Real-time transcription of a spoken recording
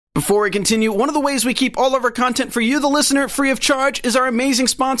Before we continue, one of the ways we keep all of our content for you, the listener, free of charge is our amazing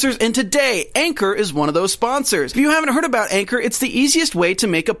sponsors, and today, Anchor is one of those sponsors. If you haven't heard about Anchor, it's the easiest way to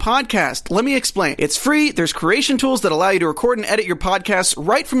make a podcast. Let me explain. It's free, there's creation tools that allow you to record and edit your podcasts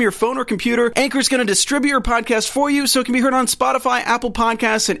right from your phone or computer. Anchor's going to distribute your podcast for you so it can be heard on Spotify, Apple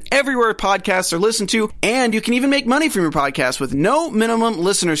Podcasts, and everywhere podcasts are listened to, and you can even make money from your podcast with no minimum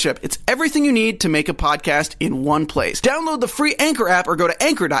listenership. It's everything you need to make a podcast in one place. Download the free Anchor app or go to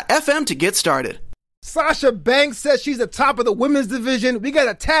anchor.fm to get started. Sasha Banks says she's the top of the women's division. We got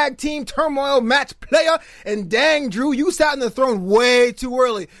a tag team turmoil match player. And dang, Drew, you sat in the throne way too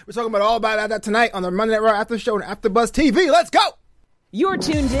early. We're talking about all about that tonight on the Monday Night Raw After Show and AfterBuzz TV. Let's go! You're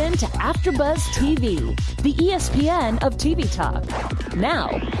tuned in to AfterBuzz TV, the ESPN of TV talk. Now,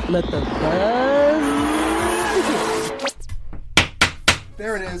 let the buzz begin.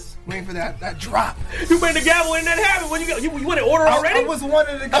 There it is. Waiting for that drop. You bring the gavel in that happened. When you want to order already? I was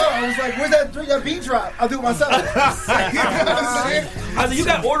wanting to go. I was like, where's that beat drop? I'll do it myself. You know what I'm saying? I said, you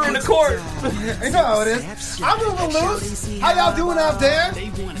got order in the court. You know how it is. I'm moving loose. How y'all doing out there?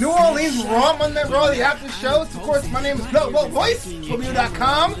 New Orleans Raw, Monday Night Raw, the after shows. Of course, my name is Bill Voice from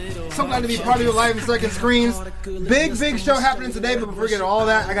you.com. So glad to be part of your live and second screens. Big show happening today, but before we get to all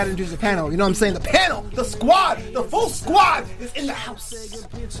that, I got to introduce the panel. You know what I'm saying? The panel, the squad, the full squad is in the house.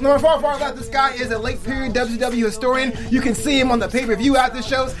 No, far left, this guy is a late period WCW historian. You can see him on the pay-per-view after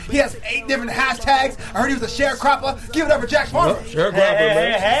shows. He has 8 different hashtags. I heard he was a sharecropper. Give it up for Jack Farmer. Sharecropper,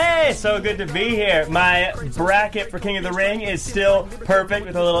 man. Hey, so good to be here. My bracket for King of the Ring is still perfect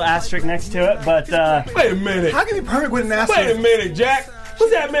with a little asterisk next to it, but Wait a minute. How can you be perfect with an asterisk? Wait a minute, Jack.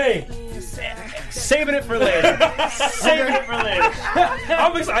 What's that mean? saving it for later. Saving it for later.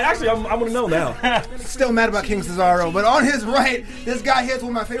 I'm excited. Actually, I'm going to know now. Still mad about King Cesaro, but on his right, this guy here is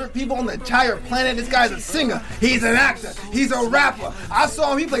one of my favorite people on the entire planet. This guy's a singer. He's an actor. He's a rapper. I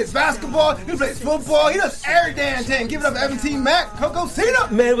saw him. He plays basketball. He plays football. He does every damn thing. Give it up to Evan T. Mac, Coco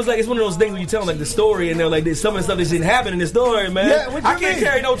Cena. Man, it was like, it's one of those things when you tell them like the story and they're like, there's some of the stuff that didn't happen in the story, man. Yeah, what you I can't mean?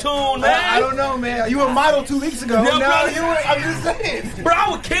 carry no tune, man. I don't know, man. You were a model 2 weeks ago. Yeah, now bro. you were, I'm just saying. Bro,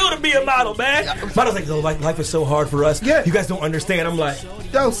 I would kill to be a model, man. Model's like, oh, life is so hard for us. Yeah. You guys don't understand. I'm like,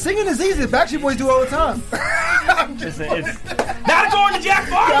 Yo, singing is easy. Backstreet Boys do all the time. now going to Jack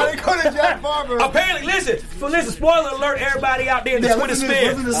Farmer. Gotta go to Jack Farmer. Apparently, listen, spoiler alert, everybody out there in the Yeah, Twitter listen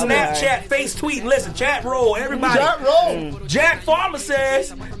sphere, to this. Snapchat, face tweet, listen, chat roll, everybody. Jack roll. Jack Farmer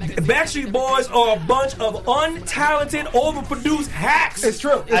says Backstreet Boys are a bunch of untalented, overproduced hacks. It's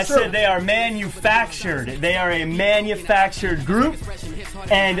true. I said they are manufactured. They are a manufactured group,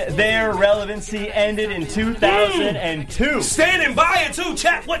 and their relevancy ended in 2002. Standing by it too,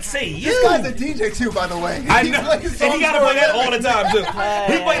 chat. What say you? This guy's a DJ too, by the way. I know, and he got to play that all the time too.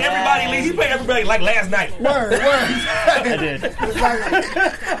 He played everybody. He played everybody like last night. Word. I did.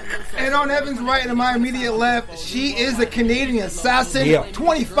 And on Evan's right and to my immediate left, she is a Canadian assassin. Yeah.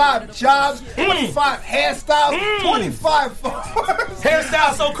 25 jobs, 25 hairstyles, 25 phones.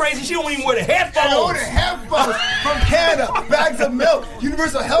 Hairstyle so crazy, she don't even wear the And all the headphones. headphones from Canada, bags of milk,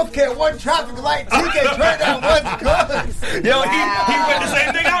 universal healthcare, one traffic light, TK turn down one's guns. Yo, he read the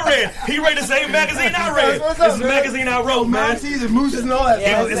same thing I read. He read the same magazine I read. What's up, This is a man? magazine I wrote, man. Mounties and mooses and all that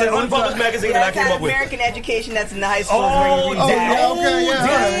stuff. It's an unpublished magazine that I came up with. American education that's in the high schools Oh, where you read yeah. that. Okay, yeah.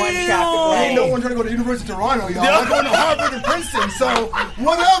 damn. One traffic light. Ain't no one trying to go to the University of Toronto, y'all. I'm going to Harvard and Princeton, so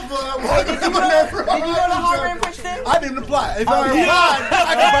whatever. Did you go to Harvard and Princeton? I didn't apply. If I applied,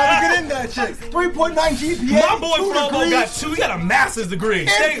 I could probably get in that shit. 3.9 GPA. My boy 2 Flobo degrees. got 2. He got a master's degree.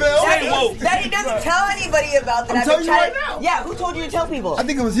 Stay woke. That he doesn't tell anybody about that. I'm I've telling been you right trying- now. Yeah, who told you to tell people? I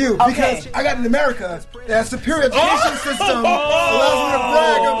think it was you, Okay. because I got in America. That superior education system allows me to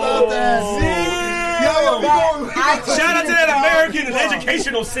brag about that. Yo, we going. Shout out to that American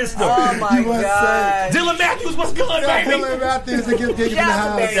educational system. Oh my USA. god. Dylan Matthews, what's good, baby? Dylan Matthews and get in the Shout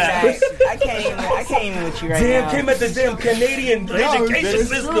out to house. Barry Sachs. I can't even with you right Damn, now. came at the damn Canadian education it's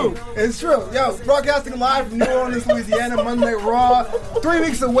system. True. It's true. Yo, broadcasting live from New Orleans, Louisiana, Monday Night Raw. 3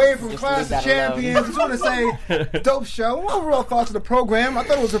 weeks away from Clash of Champions. Just want to say, dope show. Overall thoughts of the program. I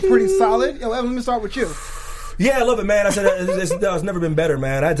thought it was a pretty solid. Yo, Evan, let me start with you. Yeah, I love it, man. I said it's never been better,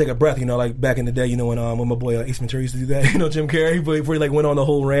 man. I had to take a breath, like back in the day, when my boy Ace Ventura used to do that. Jim Carrey before he like went on the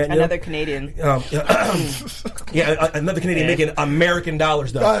whole rant. Another Canadian. Another Canadian making American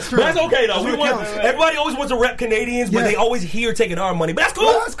dollars though. That's true. But that's okay though. That's what counts. Everybody always wants to rep Canadians, but Yeah. they always here taking our money. But that's cool.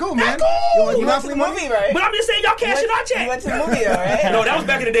 Well, that's cool, man. That's cool. You You went to the movie, right? But I'm just saying, y'all cashing our You check. went to the movie, all right? No, that was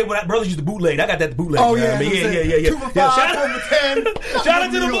back in the day when brothers used to bootleg. I got that bootleg. Oh, you know yeah. what I mean? Yeah. 2 for 5, 4 for 10. Shout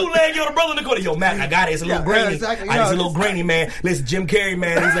out to the bootleg, the brother in the corner. Yo, Matt, I got it. It's a little bread. grainy. exactly. It's a little grainy, man. Listen, Jim Carrey,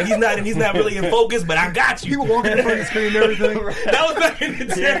 man. He's not really in focus, but I got you. People walking in front of the screen and everything. That was back in the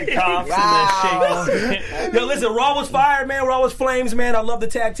day. Coughs and the shakes. Yo, listen, Raw was fire, man. Raw was flames, man. I love the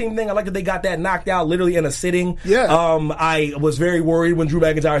tag team thing. I like that they got that knocked out literally in a sitting. Yeah. I was very worried when Drew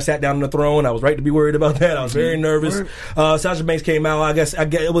McIntyre sat down on the throne. I was right to be worried about that. I was very nervous. Sasha Banks came out. I guess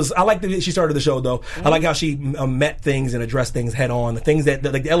it was. I like that she started the show though. I like how she met things and addressed things head on. The things that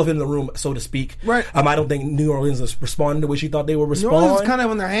like the elephant in the room, so to speak. Right. I don't think New Orleans was responding the way she thought they would New respond. Orleans was kind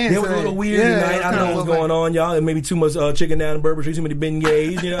of on their hands. They were a little weird tonight. I don't know what's going on, y'all. And maybe too much chicken down in Bourbon Street, too many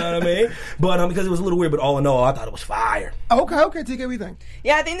beignets. You know what I mean? But because it was a little weird. But all in all, I thought it was fire. Okay, TK, what do you think?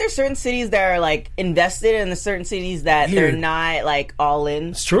 Yeah, I think there's certain cities that are like invested, and there's certain cities that they're not like all in.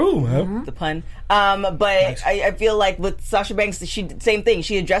 It's true, man. The pun. But I feel like with Sasha Banks, same thing.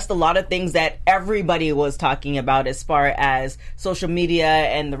 She addressed a lot of things that everybody was talking about as far as social media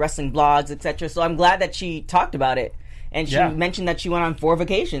and the wrestling blogs, etc. So I'm glad that she talked about it. And she mentioned that she went on 4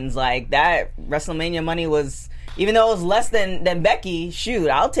 vacations. Like, that WrestleMania money was, even though it was less than Becky, shoot,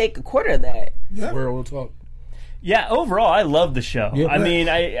 I'll take a quarter of that. Yeah. We'll talk. Yeah, overall, I love the show. Yeah. I mean,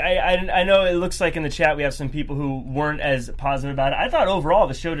 I know it looks like in the chat we have some people who weren't as positive about it. I thought overall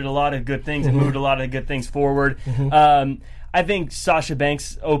the show did a lot of good things and moved a lot of good things forward. I think Sasha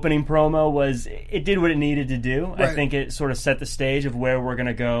Banks' opening promo it did what it needed to do. Right. I think it sort of set the stage of where we're going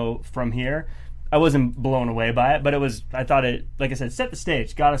to go from here. I wasn't blown away by it, but I thought it, like I said, set the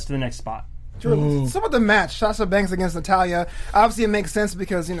stage, got us to the next spot. True. So about the match, Sasha Banks against Natalya. Obviously, it makes sense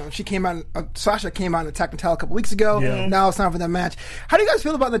because Sasha came out and attacked Natalya a couple weeks ago. Yeah. Now it's time for that match. How do you guys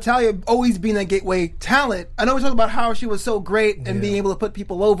feel about Natalya always being that gateway talent? I know we talked about how she was so great and being able to put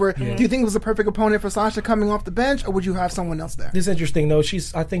people over. Do you think it was a perfect opponent for Sasha coming off the bench, or would you have someone else there? This is interesting though.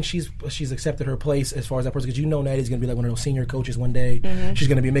 I think she's accepted her place as far as that person, because Natty's going to be like one of those senior coaches one day. She's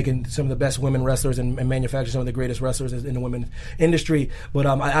going to be making some of the best women wrestlers and manufacture some of the greatest wrestlers in the women's industry. But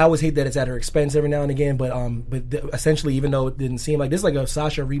I always hate that it's at her expense every now and again. But essentially, even though it didn't seem like this, is like a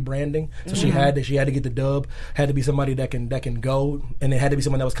Sasha rebranding. So she had to get the dub. Had to be somebody that can go, and it had to be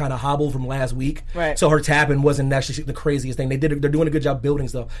someone that was kind of hobbled from last week. Right. So her tapping wasn't actually the craziest thing. They're doing a good job building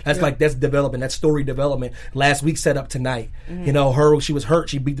stuff. That's development. That's story development. Last week set up tonight. She was hurt.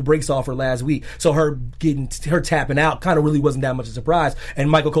 She beat the brakes off her last week. So her tapping out kind of really wasn't that much of a surprise. And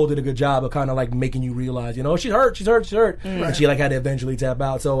Michael Cole did a good job of kind of like making you realize, she's hurt. And she had to eventually tap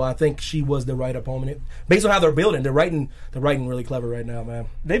out. So I think she was the right opponent. Based on how they're building, they're writing really clever right now, man.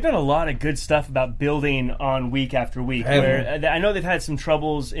 They've done a lot of good stuff about building on week after week. Where I know they've had some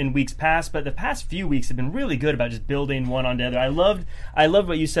troubles in weeks past, but the past few weeks have been really good about just building one on the other. I loved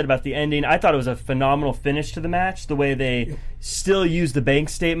what you said about the ending. I thought it was a phenomenal finish to the match. The way they still used the bank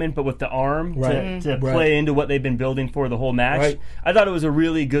statement, but with the arm to play into what they've been building for the whole match. Right. I thought it was a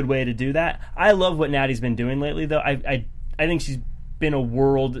really good way to do that. I love what Natty's been doing lately, though. I think she's been a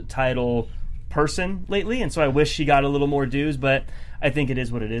world title person lately, and so I wish she got a little more dues, but I think it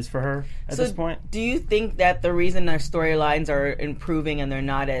is what it is for her at this point. Do you think that the reason our storylines are improving and they're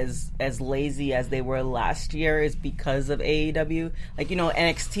not as lazy as they were last year is because of AEW? Like,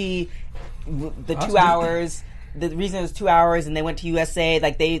 NXT, the 2 hours. The reason it was 2 hours and they went to USA,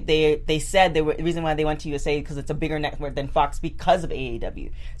 like they said the reason why they went to USA because it's a bigger network than Fox because of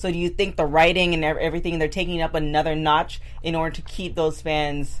AEW. So do you think the writing and everything, they're taking up another notch in order to keep those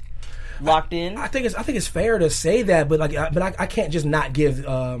fans locked in? I think it's fair to say that, but I can't just not give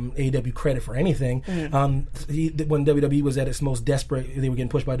AEW credit for anything. When WWE was at its most desperate, they were getting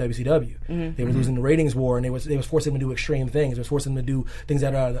pushed by WCW. They were losing the ratings war, and they was forcing them to do extreme things. It was forcing them to do things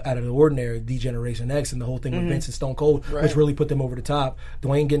that are out of the ordinary, D-Generation X, and the whole thing with Vince and Stone Cold, which really put them over the top.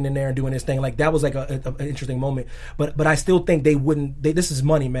 Dwayne getting in there and doing his thing, like that was like an interesting moment. But I still think they wouldn't. This is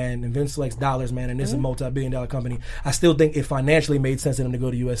money, man, and Vince likes dollars, man, and this is a multi-billion-dollar company. I still think it financially made sense to them to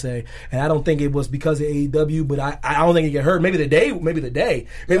go to USA. And I don't think it was because of AEW, but I don't think it get hurt. Maybe the day. Maybe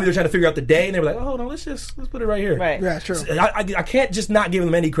they're trying to figure out the day, and they were like, "Oh no, let's put it right here." Right. Yeah, true. So I can't just not give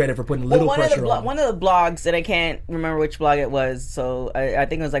them any credit for putting a little pressure on. One of the blogs, and I can't remember which blog it was, so I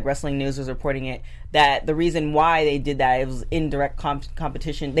think it was like Wrestling News was reporting it, that the reason why they did that, it was indirect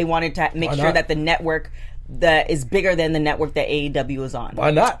competition. They wanted to make sure that the network that is bigger than the network that AEW was on.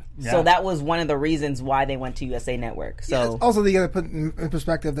 Why not? So that was one of the reasons why they went to USA Network. So also, you got to put in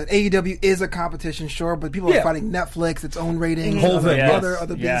perspective that AEW is a competition, sure, but people are fighting Netflix, its own ratings,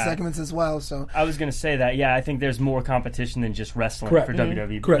 other big segments as well. So I was going to say that. Yeah, I think there's more competition than just wrestling Correct. for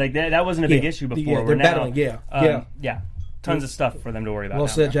WWE. Correct. Like that wasn't a big issue before. They're battling. Yeah. tons of stuff for them to worry about. Well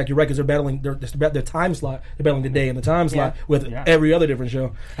said, Jack. You're right, because they're battling their time slot. They're battling the day and the time slot with every other different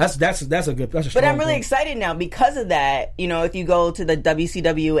show. That's a strong But I'm really point. excited now because of that. You know, if you go to the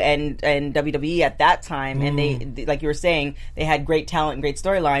WCW and WWE at that time, and they, like you were saying, they had great talent and great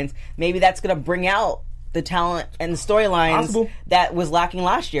storylines. Maybe that's going to bring out the talent and the storylines that was lacking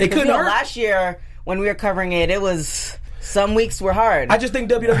last year. It couldn't hurt. Last year when we were covering it, it was. Some weeks were hard. I just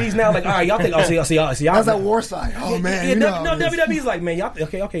think WWE's now like, all right, y'all think, see y'all. How's that war side? Oh man, WWE's like, man, y'all y'all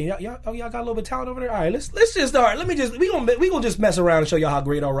got a little bit of talent over there. All right, let's just start. We gonna just mess around and show y'all how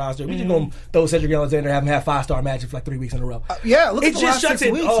great our roster. We just gonna throw Cedric Alexander, have him have 5-star matches for like 3 weeks in a row. Look at the last 6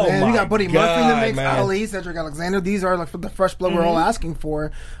 weeks, man. We got Buddy Murphy in the mix, Ali, Cedric Alexander. These are like the fresh blood we're all asking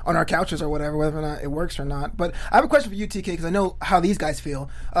for on our couches or whatever, whether or not it works or not. But I have a question for you, TK, because I know how these guys feel.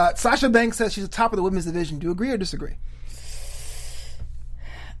 Sasha Banks says she's the top of the women's division. Do you agree or disagree?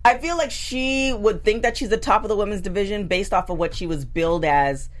 I feel like she would think that she's the top of the women's division based off of what she was billed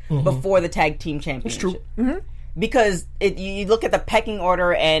as before the tag team championship. It's true. Because you look at the pecking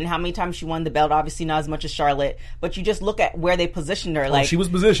order and how many times she won the belt, obviously not as much as Charlotte, but you just look at where they positioned her. Like she was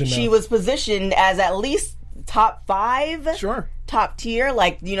positioned. She was positioned as at least top 5. Sure. Top tier.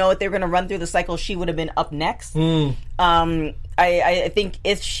 Like, you know, if they were going to run through the cycle, she would have been up next. I think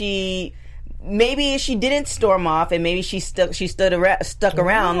if she... Maybe she didn't storm off, and maybe she stuck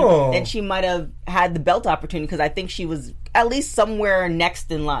around, then she might have had the belt opportunity, because I think she was at least somewhere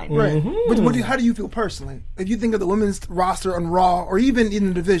next in line. Right. But how do you feel personally? If you think of the women's roster on Raw, or even in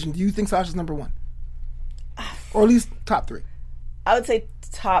the division, do you think Sasha's number 1? Or at least top 3? I would say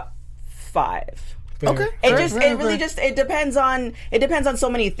top 5. Okay. It depends on so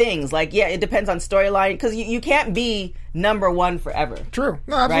many things. Like, it depends on storyline, because you can't be number 1 forever. True.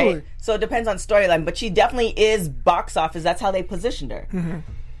 No, absolutely. Right? So it depends on storyline, but she definitely is box office. That's how they positioned her.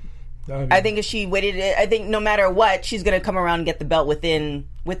 I think if she waited, I think no matter what, she's going to come around and get the belt within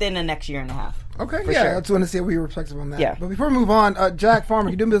the next year and a half. Okay, sure. I just want to see what your perspective on that. Yeah. But before we move on, Jack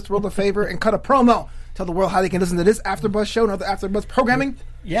Farmer, you do me this world a favor and cut a promo. Tell the world how they can listen to this AfterBuzz show and other AfterBuzz programming.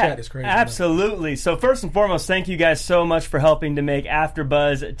 Yeah, is crazy, absolutely. Man. So first and foremost, thank you guys so much for helping to make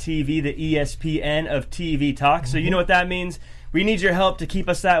AfterBuzz TV the ESPN of TV talk. So you know what that means. We need your help to keep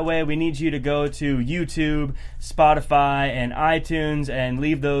us that way. We need you to go to YouTube, Spotify, and iTunes and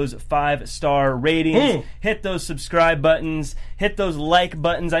leave those 5-star ratings. Hit those subscribe buttons. Hit those like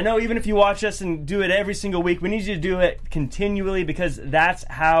buttons. I know even if you watch us and do it every single week, we need you to do it continually, because that's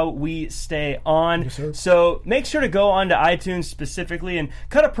how we stay on. Yes, sir. So make sure to go on to iTunes specifically and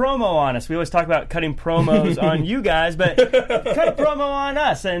cut a promo on us. We always talk about cutting promos on you guys, but cut a promo on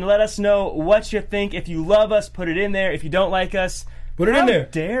us and let us know what you think. If you love us, put it in there. If you don't like us, put it in there. How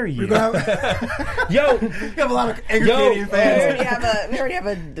dare you? We have a lot of angry Canadian fans. We already have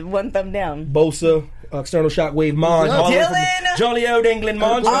a one thumb down. Bosa, external shockwave, Monge, Dylan, Jolly Old England,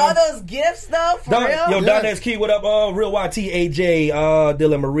 Monge. All those gifts though, for real. Donez Key, what up? Real YT, AJ,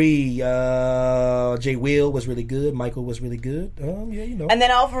 Dylan Marie, Jay Will was really good. Michael was really good. And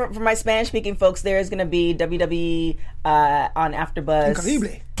then all for my Spanish speaking folks, there is going to be WWE on AfterBuzz.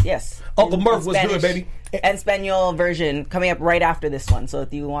 Increíble. Yes. Uncle Murph was good, baby. Espanol version coming up right after this one. So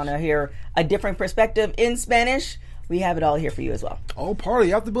if you want to hear a different perspective in Spanish, we have it all here for you as well. Oh,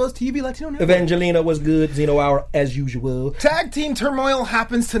 party. AfterBuzz TV Latino Network. Evangelina was good. Zeno Hour, as usual. Tag team turmoil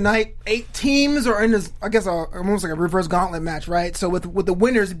happens tonight. 8 teams are in this, I guess, almost like a reverse gauntlet match, right? So with the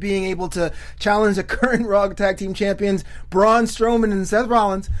winners being able to challenge the current Raw Tag Team Champions, Braun Strowman and Seth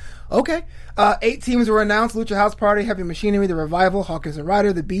Rollins. Okay. 8 teams were announced: Lucha House Party, Heavy Machinery, The Revival, Hawkins and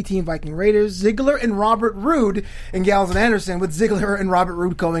Ryder, the B Team, Viking Raiders, Ziggler and Robert Roode, and Gallows and Anderson, with Ziggler and Robert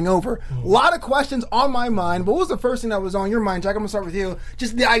Roode going over. A lot of questions on my mind. What was the first thing that was on your mind, Jack? I'm going to start with you.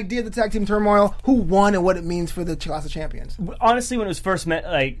 Just the idea of the tag team turmoil, who won and what it means for the Clash of Champions. Honestly, when it was first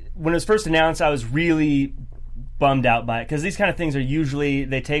announced, I was really bummed out by it, because these kind of things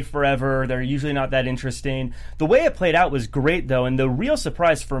they take forever. They're usually not that interesting. The way it played out was great, though, and the real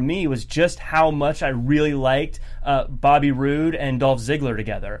surprise for me was just how much I really liked Bobby Roode and Dolph Ziggler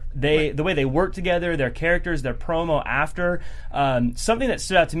together. The way they worked together, their characters, their promo after. Something that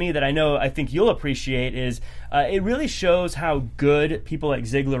stood out to me that I think you'll appreciate is it really shows how good people like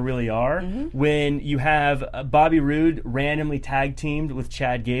Ziggler really are when you have Bobby Roode randomly tag teamed with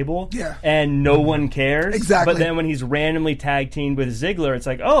Chad Gable, and no one cares. Exactly. But then when he's randomly tag teamed with Ziggler, it's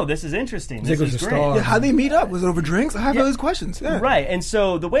like, oh, this is interesting. This Ziggler's is a great. star. Yeah, how'd they meet up? Was it over drinks? I have those questions. Yeah. Right, and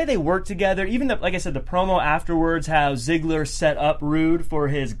so the way they work together, even like I said, the promo afterwards, how Ziggler set up Roode for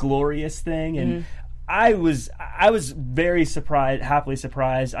his glorious thing, and I I was very happily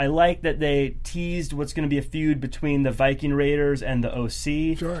surprised. I like that they teased what's going to be a feud between the Viking Raiders and the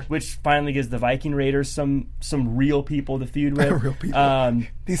OC, which finally gives the Viking Raiders some real people to feud with. Real people.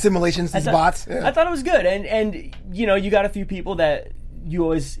 These simulations, these bots. Yeah. I thought it was good, and you got a few people that you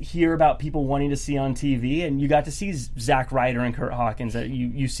always hear about people wanting to see on TV, and you got to see Zack Ryder and Kurt Hawkins that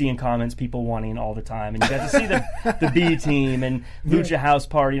you see in comments people wanting all the time, and you got to see the B Team and Lucha House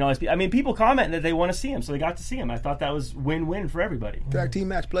Party and all these people. I mean, people comment that they want to see him, so they got to see him. I thought that was win-win for everybody. Tag team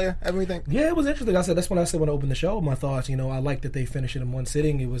match, player, everything. Yeah, it was interesting. That's when I said when I opened the show, my thoughts. I like that they finished it in one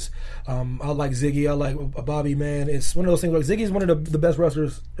sitting. It was I like Ziggy, I like Bobby. Man, it's one of those things. Like Ziggy's one of the best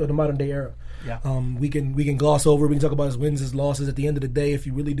wrestlers of the modern day era. Yeah. We can gloss over. We can talk about his wins, his losses. At the end of the day, if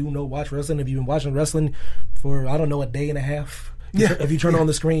you really do watch wrestling, if you've been watching wrestling for a day and a half, if you turn on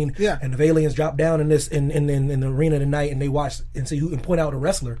the screen, and the aliens drop down in the arena tonight, and they watch and see who and point out a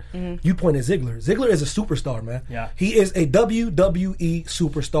wrestler, you point at Ziggler. Ziggler is a superstar, man. Yeah. He is a WWE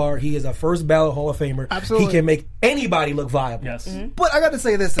superstar. He is a first ballot Hall of Famer. Absolutely. He can make anybody look viable. Yes. But I got to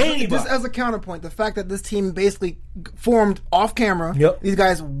say this, Anybody. just as a counterpoint, the fact that this team basically formed off camera. Yep. These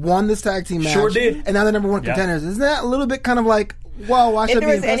guys won this tag team match. Sure did. And now they're number one contenders. Isn't that a little bit kind of like, well, why should if I there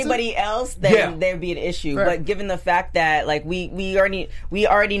be was invested? anybody else, then there'd be an issue. Fair. But given the fact that like we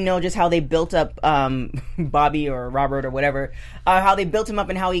already know just how they built up Bobby or Robert or whatever, how they built him up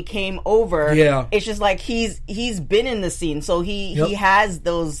and how he came over. Yeah. It's just like he's been in the scene, so he has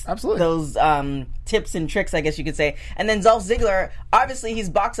those tips and tricks, I guess you could say. And then Dolph Ziggler, obviously he's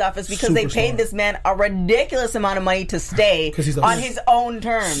box office because they paid this man a ridiculous amount of money to stay on his own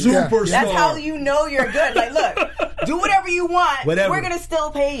terms. Superstar. That's how you know you're good. Like, look, do whatever you want. Whatever. We're gonna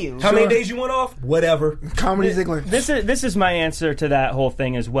still pay you. How many days you want off? Whatever. Comedy Ziggler. This is my answer to that whole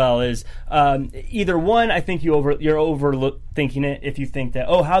thing as well. Is either one, I think you're overthinking it if you think that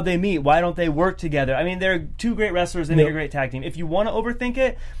how'd they meet? Why don't they work together? I mean, they're two great wrestlers. They make a great tag team. If you want to overthink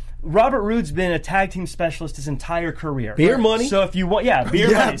it, Robert Roode's been a tag team specialist his entire career. Beer money. So if you want,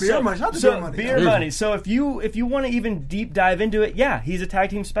 beer money. Beer money. Not the beer money. Beer money. So if you want to even deep dive into it, he's a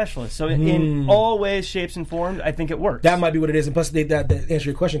tag team specialist. So in all ways, shapes, and forms, I think it works. That might be what it is. And plus, that answer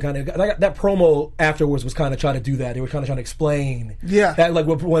your question kind of that promo afterwards was kind of trying to do that. They were kind of trying to explain. Yeah. That like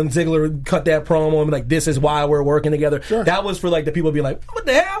when Ziggler cut that promo and like this is why we're working together. Sure. That was for like the people being like, what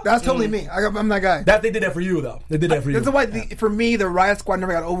the hell? That's totally me. I'm that guy. That they did that for you though. They did that for you. That's why for me, the Riot Squad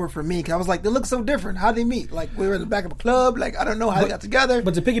never got over for me because I was like, they look so different. How'd they meet? Like we were in the back of a club. Like I don't know how they got together.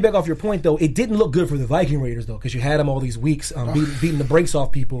 But to piggyback off your point though, it didn't look good for the Viking Raiders though because you had them all these weeks beating the brakes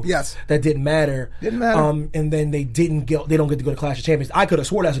off people. Yes. That didn't matter. Didn't matter. And then they don't get to go to Clash of Champions. I could have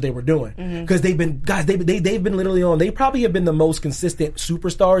swore that's what they were doing because they've been literally on. They probably have been the most consistent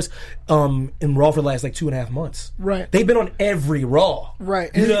superstars in Raw for the last like 2.5 months. Right. They've been on every Raw.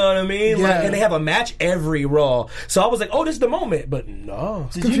 Right. You know what I mean? Yeah. Like, and they have a match every Raw. So I was like, oh, this is the moment. But no.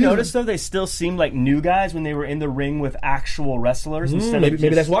 Did you notice though they still seemed like new guys when they were in the ring with actual wrestlers instead of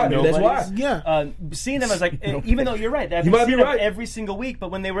maybe that's why. nobodies? Maybe that's why. Yeah. Seeing them, I was like, even though you're right, I've You might be seen them right. every single week. But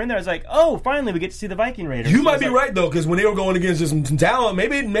when they were in there, I was like, oh, finally we get to see the Viking Raiders. You So I might was be like, right though, because when they were going against some talent,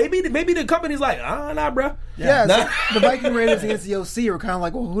 maybe the company's like, nah, bro. Yeah, Nah. so the Viking Raiders against the OC were kind of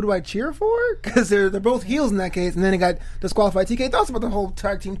like, well, who do I cheer for? Because they're both heels in that case, and then it got disqualified. TK, thoughts about the whole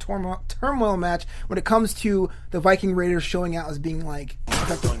tag team turmoil match when it comes to the Viking Raiders showing out as being like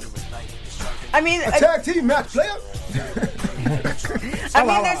I mean, a tag team match, player.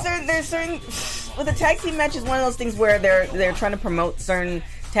 there's certain with the tag team match is one of those things where they're trying to promote certain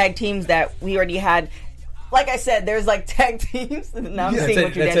tag teams that we already had. Like I said, there's like tag teams. Now I'm seeing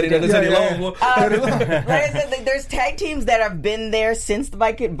what you're doing. Like I said, there's tag teams that have been there since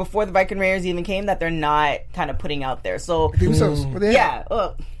before the Viking Raiders even came that they're not kind of putting out there. So The Usos. Were they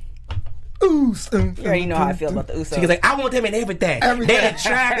you already know how I feel about the Usos. She's like, I want them in everything. They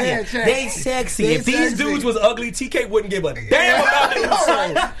attractive. They sexy. If these dudes was ugly, TK wouldn't give a damn about the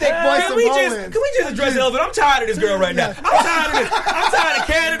Usos. Can we just address the elephant? I'm tired of this girl right now. I'm tired of this. I'm tired of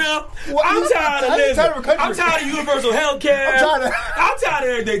Canada. I'm tired of this. I'm tired of universal health care. I'm tired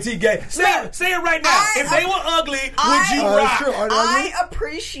of everything, TK. Say it right now. If they were ugly, would you rock? I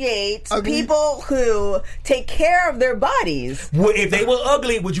appreciate people who take care of their bodies. If they were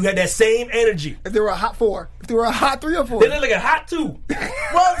ugly, would you have that same energy? If they were a hot 4. If they were a hot 3 or 4. They look like a hot 2.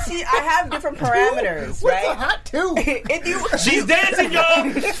 Well, see, I have different parameters, right? What's a hot 2? She's dancing, y'all.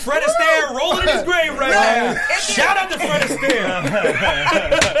 Fred Astaire rolling in his grave right now. Shout out to Fred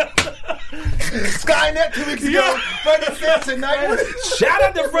Astaire. Skynet 2 weeks ago. Fred Astaire tonight. Shout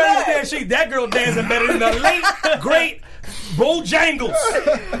out to Fred Astaire. That girl dancing better than the late, great Bojangles.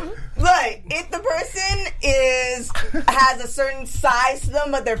 Look, if the person has a certain size to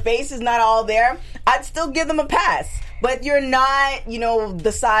them, but their face is not all there, I'd still give them a pass. But if you're not,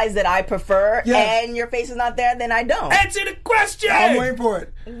 the size that I prefer, and your face is not there, then I don't. Answer the question. I'm waiting for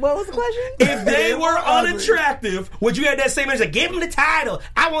it. What was the question? If they were unattractive, would you have that same answer? Give them the title.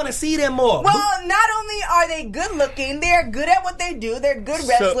 I want to see them more. Well, not only are they good looking, they're good at what they do. They're good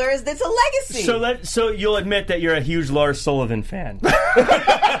wrestlers. It's a legacy. So you'll admit that you're a huge Lars Sullivan fan.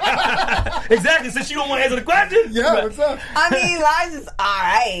 Exactly. Since you don't want to answer the question. Yeah, what's up? I mean, Lars is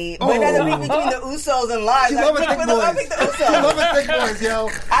alright, but that's the difference between the Usos and Lars. She loves thick boys. I pick the Usos. She loves thick boys, yo.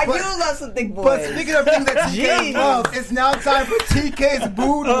 I do love some thick boys. But speaking of things that TK loves, it's now time for TK's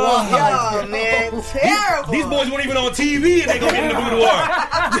boudoir. Oh man, terrible. These boys weren't even on TV and they gonna get in the boudoir.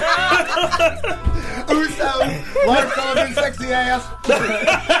 Usos, Lars Sullivan, sexy ass.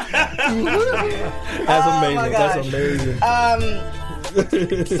 That's amazing. That's amazing.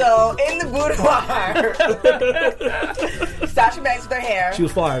 So in the boudoir, Sasha Banks with her hair. She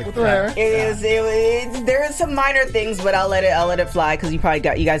was fired. With her hair. There is some minor things, but I'll let it fly because you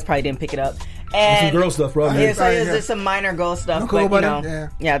guys probably didn't pick it up. And some girl stuff, bro. Yeah, so there's some minor girl stuff, cool, but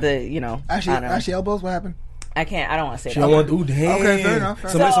Ashy elbows. What happened? I don't want to say She that. don't want. Ooh, damn. Okay, fair enough.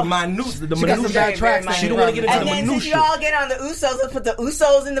 Some minute. The She got some bad tracks. very She don't want to get into And the then since minutia. y'all get on the Usos, let's put the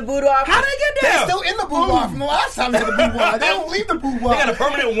Usos in the boudoir. How they get there? They're still in the boudoir from the last time they had the boudoir. They don't leave the boudoir. They got a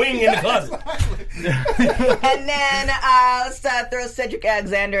permanent wing in the closet. And then let's throw Cedric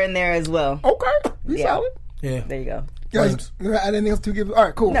Alexander in there as well. Okay. He's solid. Yeah. There you go. Guys, add anything else to give? All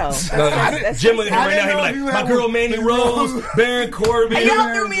right, cool. No. Jim looking at him right now. He be like, my girl Mandy Rose, Baron Corbin. And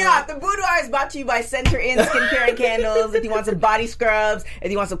y'all threw me off. The boudoir is brought to you by Center In Skincare and Candles. If you want some body scrubs,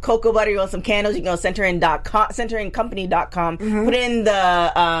 if you want some cocoa butter, you want some candles, you can go to centerincompany.com. Put in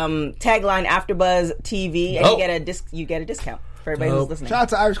the tagline AfterBuzz TV, and you get a discount for everybody who's listening. Shout out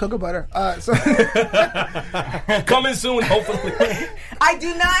to Irish Cocoa Butter. Coming soon, hopefully. I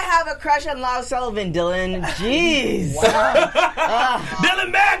do not have a crush on Lars Sullivan, Dylan. Jeez.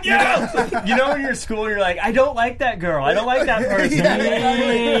 Dylan Matthews! You know when you're in school, you're like, I don't like that girl. I don't like that person.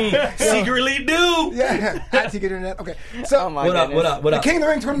 Secretly do. Yeah. At TK Internet. Okay. So, What up? the King of the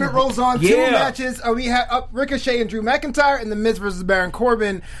Ring tournament rolls on. Yeah. 2 matches. We had Ricochet and Drew McIntyre and The Miz versus Baron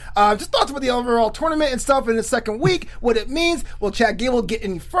Corbin. Just thoughts about the overall tournament and stuff in the second week, what it means. Will Chad Gable get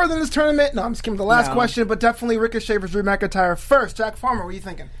any further in this tournament? No, I'm just kidding with the last question, but definitely Ricochet versus Drew McIntyre first. Jack Farmer, what are you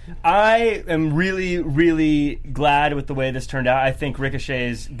thinking? I am really, really glad with the way this turned out. I think Ricochet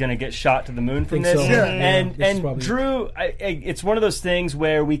is going to get shot to the moon from this. so. Yeah. And Drew, it's one of those things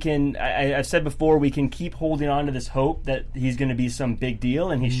where we can, I've said before, we can keep holding on to this hope that he's going to be some big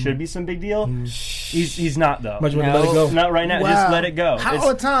deal, and he should be some big deal. He's not, though. Much let it go. Not right now. Wow. Just let it go.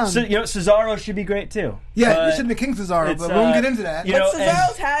 How the time? So, Cesaro should be great, too. Yeah, But it should be King Cesaro, but we won't get into that. you But know,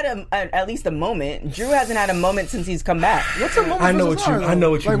 Cesaro's had at least a moment. Drew hasn't had a moment since he's come back. What's a moment I know for what Cesaro, you- I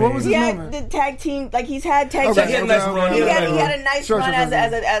know what you Like, what mean. was He his had moment? the tag team, like he's had tag Okay, team. he had a nice run. He had a nice Sure, run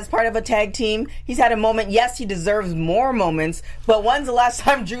as part of a tag team. He's had a moment. Yes, he deserves more moments. But when's the last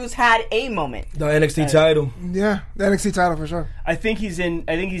time Drew's had a moment? The NXT title. Yeah, the NXT title for sure. I think he's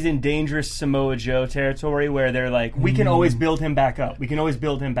in dangerous Samoa Joe territory where they're like, we can always build him back up. We can always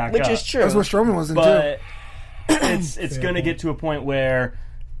build him back Which up. is true. That's what Strowman was in too. But it's going to get to a point where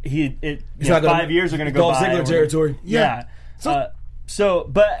It's not gonna- 5 years are going to go Dolph by. Ziggler and territory. Yeah. But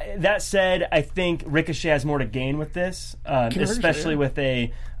that said, I think Ricochet has more to gain with this, especially with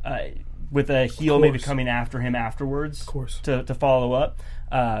a heel maybe coming after him afterwards. Of course. To follow up.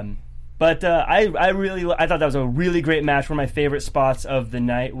 But I thought that was a really great match. One of my favorite spots of the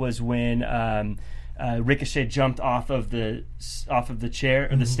night was when Ricochet jumped off of the chair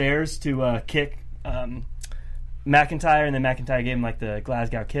or the stairs to kick McIntyre, and then McIntyre gave him like the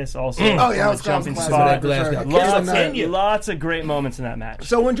Glasgow kiss also. Oh, yeah, on it was the jumping Glasgow. spot. Glasgow. Lots of great moments in that match.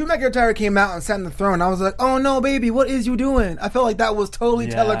 So when Drew McIntyre came out and sat on the throne, I was like, "Oh no, baby, what is you doing?" I felt like that was totally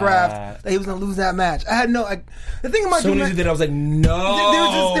Yeah. telegraphed that he was going to lose that match. I had no. The thing about As soon Drew as he did, I was like,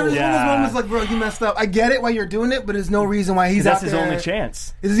 no. there was one of those moments like, bro, you messed up. I get it why you're doing it, but there's no reason why he's out That's his there. only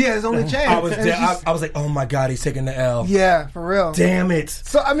chance. His only chance. I was like, oh my god, he's taking the L. Yeah, for real. Damn it.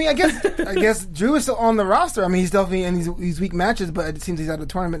 So I mean, I guess Drew is still on the roster. I mean, he's definitely in these weak matches, but it seems he's out of the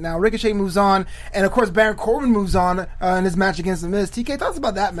tournament now. Ricochet moves on, and of course Baron Corbin moves on in his match against The Miz. TK, thoughts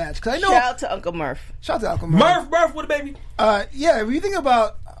about that match? Because I know. Shout out to Uncle Murph. Shout out to Uncle Murph with a baby. Yeah, when you think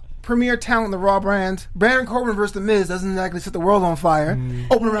about premier talent in the Raw brand, Baron Corbin versus The Miz doesn't exactly set the world on fire.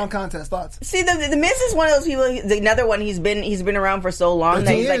 Open round contest, thoughts? See, the Miz is one of those people. Another one. He's been around for so long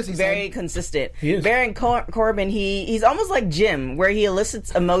that He he's is, like he very said. consistent. He is. Baron Corbin. He's almost like Jim, where he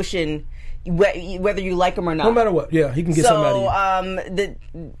elicits emotion whether you like him or not. No matter what, yeah, he can get something out of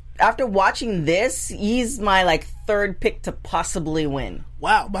you. after watching this, he's my like third pick to possibly win.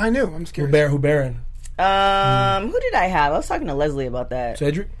 Wow, behind you. I'm just curious. Who Baron? Who did I have? I was talking to Leslie about that.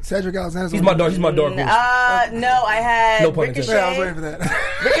 Cedric Alexander. He's my dark horse. No, I had No pun intended. Ricochet. Yeah, I was waiting for that.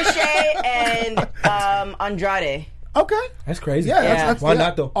 Ricochet and Andrade. Okay. That's crazy. Yeah, that's Why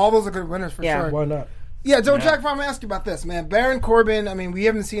not though? All those are good winners for Yeah. sure. Why not? Yeah, Joe Jack, I'm going to ask you about this, man. Baron Corbin, I mean, we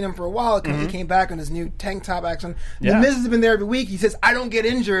haven't seen him for a while because he came back on his new tank top action. The Miz has been there every week. He says, I don't get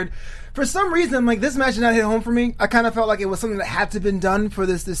injured. For some reason, I'm like, this match did not hit home for me. I kind of felt like it was something that had to have been done for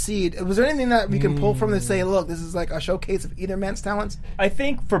this seed. Was there anything that we can pull from this and say, look, this is like a showcase of either man's talents? I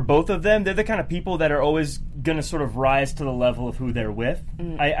think for both of them, they're the kind of people that are always going to sort of rise to the level of who they're with.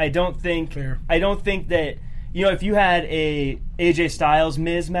 I don't think that, you know, if you had a AJ Styles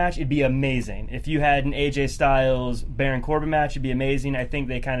Miz match, it'd be amazing. If you had an AJ Styles Baron Corbin match, it'd be amazing. I think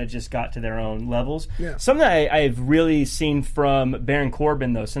they kind of just got to their own levels. Yeah. Something I've really seen from Baron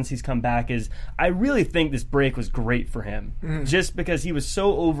Corbin, though, since he's come back, is I really think this break was great for him. Just because he was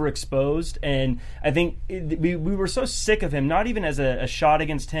so overexposed, and I think we were so sick of him, not even as a shot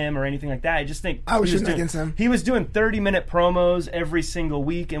against him or anything like that. I just think I was shooting against him. He was doing 30-minute promos every single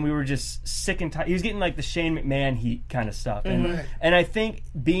week, and we were just sick and tired. He was getting like the Shane McMahon heat kind of stuff. And I think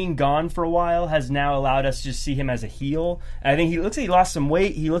being gone for a while has now allowed us to just see him as a heel. And I think he looks like he lost some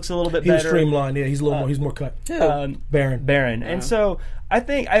weight. He looks a little bit He better. was streamlined. Yeah, he's a little more. He's more cut. Baron. And so I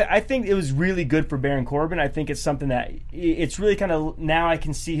think it was really good for Baron Corbin. I think it's something that it's really kind of, now I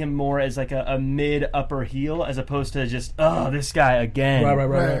can see him more as like a mid upper heel as opposed to just, oh, this guy again.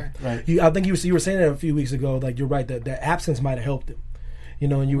 Right. I think you were saying that a few weeks ago. Like, you're right. The absence might have helped him. You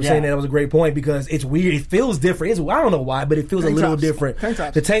know, and you were saying that was a great point because it's weird. It feels different. I don't know why, but it feels Tank a little tops. different. Tank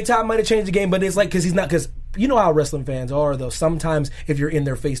tops. The tank top might have changed the game, but it's like because you know how wrestling fans are, though. Sometimes if you're in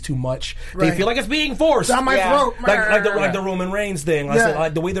their face too much, they feel like it's being forced. Down my throat. Like the Roman Reigns thing. I said,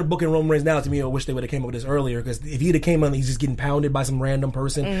 like, the way they're booking Roman Reigns now, to me, I wish they would have came up with this earlier. Because if he'd have came on, he's just getting pounded by some random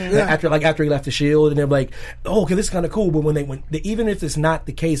person after he left the Shield, and they're like, "Oh, okay, this is kind of cool." But when even if it's not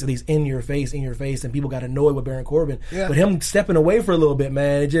the case that he's in your face, and people got annoyed with Baron Corbin, but him stepping away for a little bit,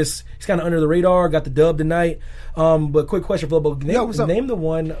 man, he's kind of under the radar. Got the dub tonight. But quick question for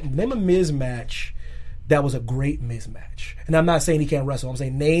name a Miz match that was a great Miz match. And I'm not saying he can't wrestle. I'm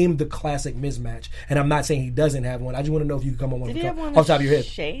saying name the classic Miz match. And I'm not saying he doesn't have one. I just want to know if you can come on one off the top of your head.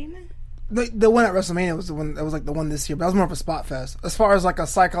 Shane? The one at WrestleMania was the one that was like the one this year, but that was more of a spot fest. As far as like a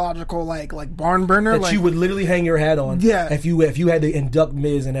psychological like barn burner, that you would literally hang your hat on. Yeah. If you had to induct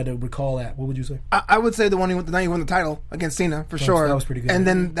Miz and had to recall that, what would you say? I would say the one the night he won the title against Cena for sure. That was pretty good. And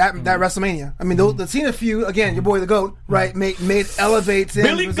then that WrestleMania. I mean, the Cena feud again. Your boy the GOAT, right? Made elevates him.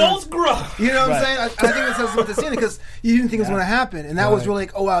 Billy Goat's gruff. You know what I'm saying? I think it says with the Cena because you didn't think it was going to happen, and that was really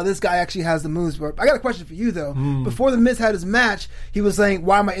like, oh wow, this guy actually has the moves. But I got a question for you though. Before the Miz had his match, he was saying,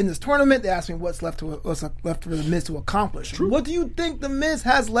 "Why am I in this tournament?" They asked me what's left for the Miz to accomplish. What do you think the Miz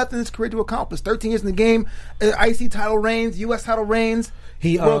has left in his career to accomplish? 13 years in the game, IC title reigns, US title reigns,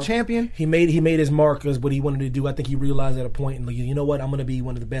 world champion. He made his mark as what he wanted to do. I think he realized at a point, and like, you know what, I'm going to be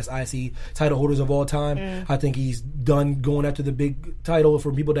one of the best IC title holders of all time. I think he's done going after the big title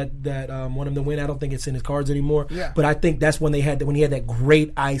for people that want him to win. I don't think it's in his cards anymore. Yeah. But I think that's when he had that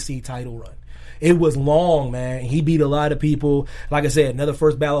great IC title run. It was long, man. He beat a lot of people. Like I said, another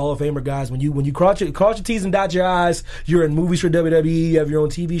first ballot Hall of Famer, guys. When you cross your T's and dot your I's, you're in movies for WWE, you have your own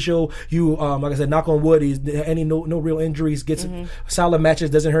TV show. You, like I said, knock on wood, no real injuries, gets solid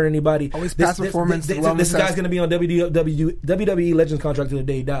matches, doesn't hurt anybody. Always past performance. This guy's going to be on WWE Legends contract till the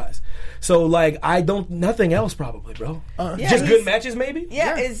day he dies. So, like, nothing else probably, bro. Just good matches, maybe?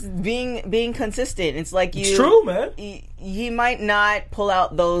 Yeah, it's being consistent. It's like it's true, man. He might not pull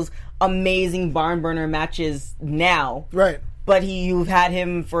out those amazing barn burner matches now, right? But you've had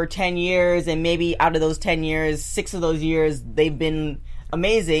him for 10 years, and maybe out of those 10 years, 6 of those years they've been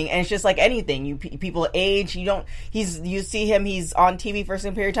amazing. And it's just like anything. People age. You see him. He's on TV for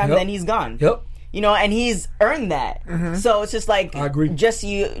some period of time, and then he's gone. Yep. You know, and he's earned that. So it's just like, I agree. Just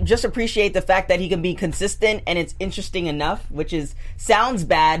appreciate the fact that he can be consistent and it's interesting enough, which sounds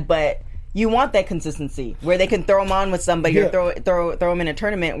bad, but you want that consistency where they can throw him on with somebody or throw him in a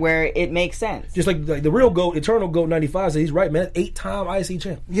tournament where it makes sense. Just like the real GOAT, Eternal GOAT 95 says he's right, man. 8-time IC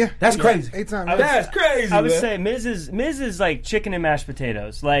champ. Yeah. That's crazy. 8-time. That's crazy, I would man. say Miz is like chicken and mashed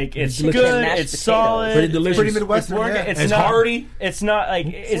potatoes. Like, it's Chicken good, and mashed it's potatoes. solid. Pretty delicious. Pretty Midwestern. It's working. Yeah. It's not hearty. It's not like,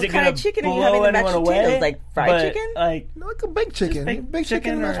 is it kind going of to chicken are you blow having in anyone mashed away? potatoes? Like fried But, chicken? Like Like a baked chicken. Baked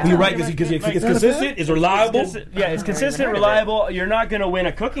chicken and or- mashed You're potatoes. right, because it's consistent, it's reliable. it's consistent, reliable. You're not going to win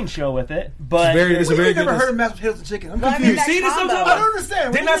a cooking show with it. it, but It's a very good never list. heard of mashed potatoes and chicken. I'm Well, I confused. mean, that See this combo. sometimes? I don't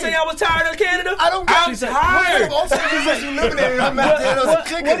understand. Didn't I say I was tired of Canada? I don't get I'm tired. What kind of ulcers you eliminated on mashed potatoes and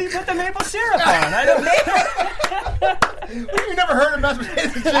chicken? what do you put the maple syrup on? I don't You never heard of mashed potatoes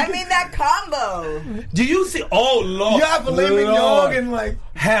and chicken? I mean that combo. Do you see? Oh Lord! you have filet mignon Lord. and like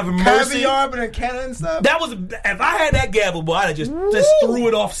Have mercy. caviar, but in Canada and stuff. That was if I had that gavel, boy, I'd just threw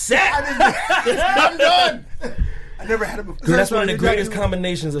it off set. I'm done. I never had it before. Dude, that's one of the greatest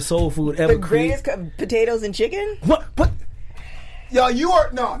combinations of soul food ever The greatest created. potatoes and chicken. What? Yo, you are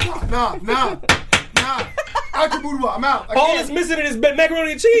no. Out your boudoir. I'm out. I All can't. that's missing is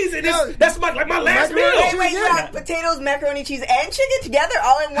macaroni and cheese, and No. that's my last Macaroni meal. and Wait, you Yeah. have potatoes, macaroni, cheese, and chicken together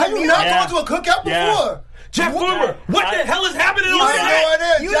all in one Have you meal? not Yeah. gone to a cookout Yeah. before? Jack Farmer, what the hell is happening You on I don't set?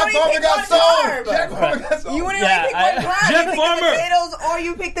 know it You is. Jack only Farmer pick got one sold. carb. Jack Farmer got sold. You wouldn't Yeah, only pick one carb. Jack You pick Farmer. the potatoes or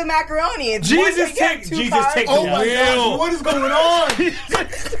you pick the macaroni. It's one Jesus thing, you have take two Jesus carbs. take Oh the my wheel. gosh, what is going on?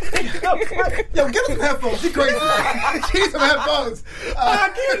 Yo, get us some headphones. She crazy. She needs some headphones. I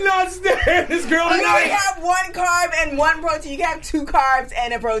cannot stand this girl You tonight. can have one carb and one protein. You can have two carbs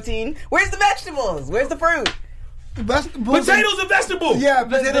and a protein. Where's the vegetables? Where's the fruit? Potatoes and vegetables. Yeah,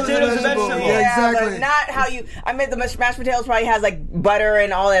 potatoes and vegetables. vegetables. Yeah, exactly. but not how you. I mean, the mashed potatoes probably has like butter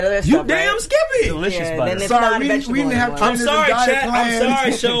and all that other You stuff. damn right? Skippy. delicious Yeah, butter. then it's Sorry, not a we vegetable didn't have anymore. I'm sorry, Diet chat. I'm plans.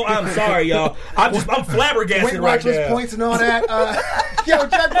 sorry, show. I'm sorry, y'all. I'm flabbergasted Weight right Watchers now. points and all that. Yo,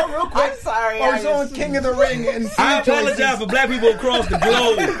 check out real quick. I'm sorry. Or I someone just- King of the Ring and I apologize for black people across the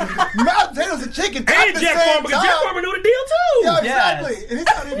globe. mashed potatoes and chicken. at And the Jack same Farmer, because Jack time. Farmer knew the deal too. Yeah, Yeah. exactly. And he's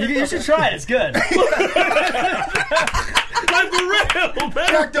not even- You should try it. It's good. Like for real, man.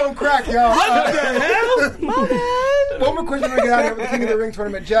 Jack don't crack, y'all. What the hell? One more question to get out of here with the King of the Ring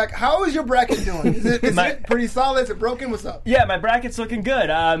tournament. Jack, how is your bracket doing? Is it pretty solid? Is it broken? What's up? Yeah, my bracket's looking good.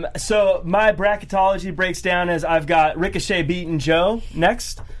 So my bracketology breaks down as I've got Ricochet beating Joe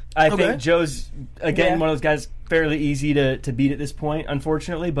next. I think Joe's, again, one of those guys fairly easy to beat at this point,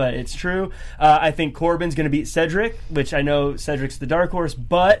 unfortunately, but it's true. I think Corbin's going to beat Cedric, which I know Cedric's the dark horse,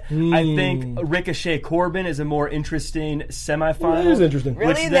 but I think Ricochet Corbin is a more interesting semifinal. That is interesting.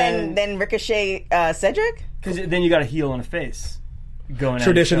 Really? Then Ricochet Cedric? Because then you got a heel and a face going at each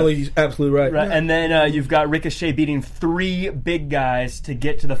Traditionally, other. he's absolutely right. Right, and then you've got Ricochet beating 3 big guys to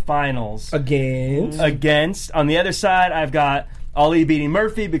get to the finals. Against. On the other side, I've got Ali beating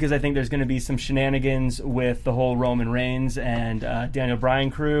Murphy because I think there's going to be some shenanigans with the whole Roman Reigns and Daniel Bryan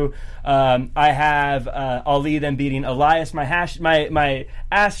crew. I have Ali then beating Elias. My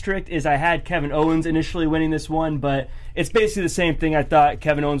asterisk is I had Kevin Owens initially winning this one, but it's basically the same thing. I thought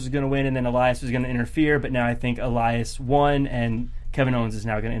Kevin Owens was going to win and then Elias was going to interfere, but now I think Elias won and Kevin Owens is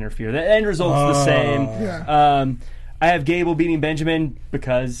now going to interfere. The end result's the same. Yeah. I have Gable beating Benjamin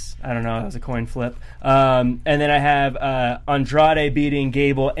because, I don't know, that was a coin flip. And then I have Andrade beating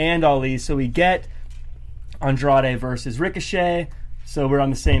Gable and Ali. So we get Andrade versus Ricochet. So we're on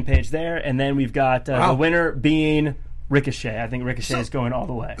the same page there. And then we've got the winner being Ricochet. I think Ricochet is going all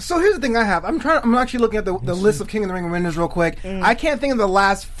the way. So here's the thing I have. I'm actually looking at the list of King of the Ring winners real quick. I can't think of the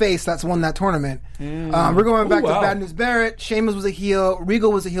last face that's won that tournament. We're going back to Bad News Barrett. Sheamus was a heel.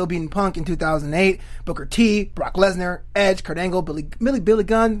 Regal was a heel beating Punk in 2008. Booker T, Brock Lesnar, Edge, Kurt Angle, Billy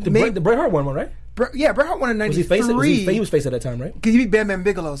Gunn. The Bret Hart won one, right? Bret Hart won in Was he '93. face? He was face at that time, right? Because he beat Bam Bam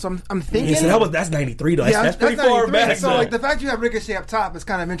Bigelow. So I'm thinking. Yeah, so that's '93 though. That's pretty far 93. back. So like the fact you have Ricochet up top is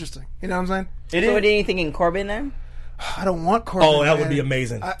kind of interesting. You know what I'm saying? So what do you think in Corbin then? I don't want Corbin. Oh, that man. would be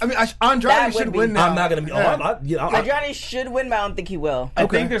amazing. I mean, Andrade That should would be- win now. I'm not gonna be. Andrade should win, but I don't think he will. I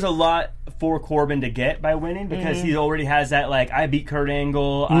think there's a lot for Corbin to get by winning because he already has that, like, I beat Kurt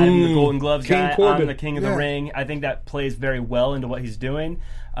Angle, I'm the Golden Gloves King guy, Corbin. I'm the King of the Ring. I think that plays very well into what he's doing.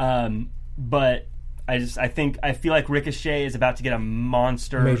 But I feel like Ricochet is about to get a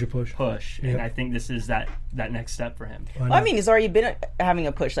monster Major push. and Yep. I think this is that next step for him. Well, I mean, he's already been having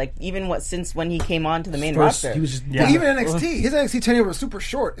a push, like even since when he came on to the main roster. He was just Yeah. Well, even NXT, his NXT tenure was super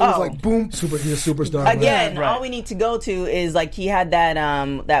short. It was like boom. he's a superstar. Again, Right. all we need to go to is like he had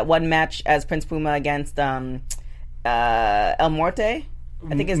that one match as Prince Puma against El Muerte.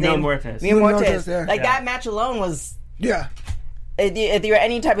 I think his Mil name Muertes. Mil Mil Muertes. Muertes, yeah. Like Yeah. that match alone was. Yeah, If you're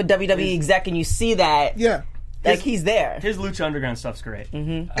any type of WWE exec and you see that, yeah. like he's there. His Lucha Underground stuff's great.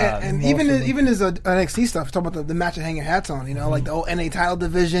 And even his NXT stuff, talk about the match of hanging hats on, you know, like the old NA title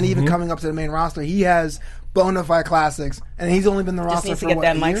division, even coming up to the main roster, he has bona fide classics, and he's only been in the Just roster needs for to get what,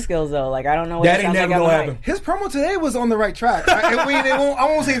 that a mic year? skills though. Like I don't know what That it ain't sounds never like on gonna the mic. happen. His promo today was on the right track. I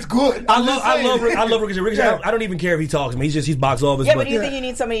won't say it's good. I love Ricochet. Yeah. I don't even care if he talks to me. He's box office. Yeah, but do you think you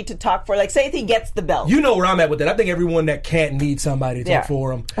need somebody to talk for? Like, say if he gets the belt. You know where I'm at with that. I think everyone that can't needs somebody to talk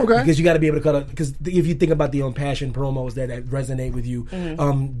for him. Okay. Because you got to be able to cut it. Because if you think about the impassioned promos that resonate with you,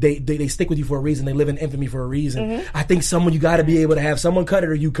 they stick with you for a reason. They live in infamy for a reason. I think you got to be able to have someone cut it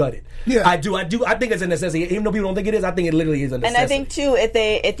or you cut it. Yeah. I do. I think it's a necessity. Even though people don't think it is, I think it literally is a necessity. And I think too,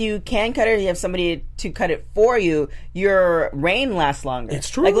 if you can cut it, you have somebody to cut it for you. Your reign lasts longer. It's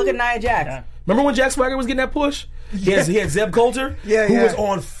true. Like look at Nia Jax. Yeah. Remember when Jack Swagger was getting that push? He had Zeb Coulter, who was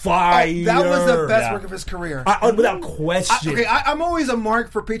on fire. That was the best work of his career. Without question. I'm always a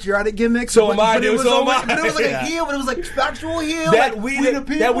mark for patriotic gimmicks. So am I, but it dude. was So am always, I. but it was like Yeah. a heel, but it was like factual heel. That like, we the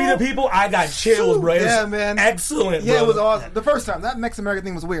people, I got chills, bro. It was man. excellent, Yeah, bro. it was awesome. The first time, that Mexican American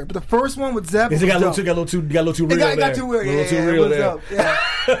thing was weird, but the first one with Zeb, It got a little too real. It got too weird. A little too it real was there. dope. Yeah.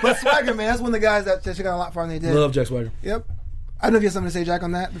 But Swagger, man, that's one of the guys that should got a lot farther than they did. Love Jack Swagger. Yep. I don't know if you have something to say, Jack,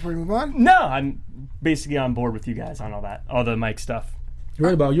 on that before we move on. No, I'm basically on board with you guys on all that, all the mic stuff. You're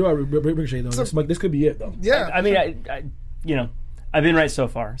right about you are Ricochet though. This could be it though. Yeah. I mean, I I've been right so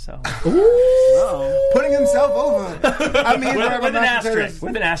far. So Putting himself over. I mean, with an asterisk.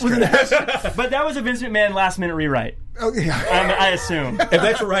 With an asterisk. But that was a Vince McMahon last minute rewrite. Okay. I assume. If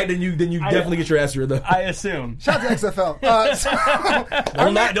that's your right, then you definitely get your ass here though. I assume. Shout out to XFL.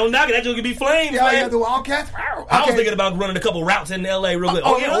 Don't knock it. That joke could be flames, Yeah, man. yeah, the Wildcats. I was thinking about running a couple routes in LA real quick.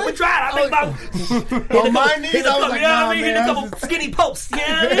 really? We tried. I think about On my knees, hit a I was couple, like, you know what nah, I mean? Hit a man. couple skinny posts. You know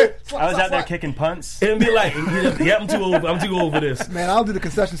what I mean? I was out there kicking punts. It'd be like, yeah, I'm too old for this. Man, I'll do the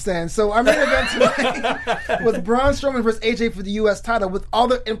concession stand. So our main event tonight was Braun Strowman versus AJ for the U.S. title with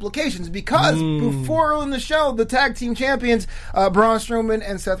other implications because before on the show, the tag team champions, Braun Strowman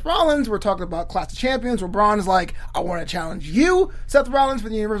and Seth Rollins were talking about Clash of Champions where Braun is like, I want to challenge you, Seth Rollins, for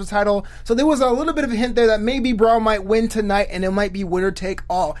the Universal title. So there was a little bit of a hint there that maybe Braun might win tonight and it might be winner take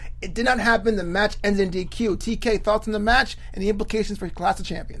all. It did not happen. The match ends in DQ. TK, thoughts on the match and the implications for Clash of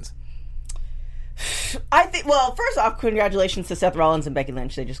Champions? I think. Well, first off, congratulations to Seth Rollins and Becky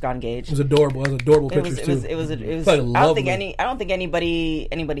Lynch. They just got engaged. It was adorable. It was adorable pictures too. It was. Like I don't think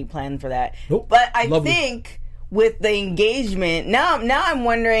anybody planned for that. Nope. But I Lovely. think with the engagement now I'm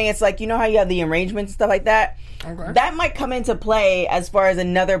wondering. It's like, you know how you have the arrangements and stuff like that. Okay. That might come into play as far as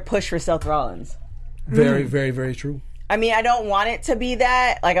another push for Seth Rollins. Very, very, very true. I mean, I don't want it to be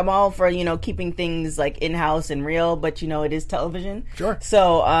that. Like, I'm all for, keeping things, like, in-house and real, but, it is television. Sure.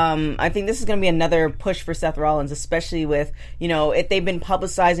 So, I think this is going to be another push for Seth Rollins, especially with, if they've been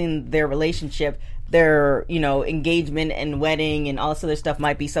publicizing their relationship, their, engagement and wedding and all this other stuff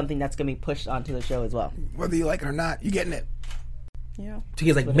might be something that's going to be pushed onto the show as well. Whether you like it or not, you're getting it. Yeah.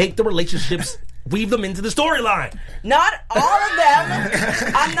 TK's like, make the relationships, weave them into the storyline. Not all of them.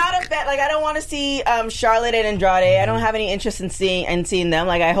 I'm not a fan. Like, I don't want to see Charlotte and Andrade. I don't have any interest in seeing them.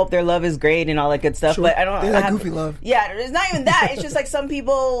 Like, I hope their love is great and all that good stuff. Sure. But I don't. They like goofy love. Yeah, it's not even that. It's just like some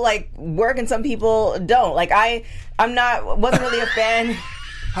people like work and some people don't. Like wasn't really a fan.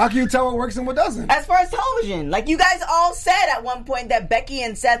 How can you tell what works and what doesn't? As far as television, like you guys all said at one point that Becky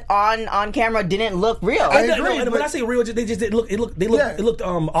and Seth on camera didn't look real. I agree, and when but- I say real, it looked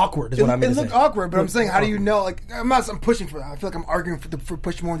awkward. Is what I meant It to say. looked awkward, but I'm saying, how do you know? Like, I'm pushing for that. I feel like I'm arguing for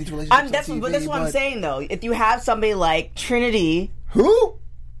pushing more of these relationships. That's on what TV, I'm saying though. If you have somebody like Trinity, Who?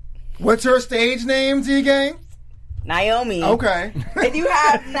 What's her stage name, TK? Naomi. Okay. If you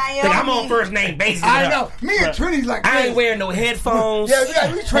have Naomi, Like, I'm on first name basis. I know. Me and Trinity's like, I ain't wearing no headphones.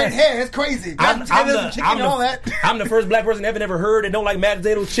 Yeah, we trade hair. It's crazy. I'm Chicken, all that. I'm the first black person ever heard that don't like mashed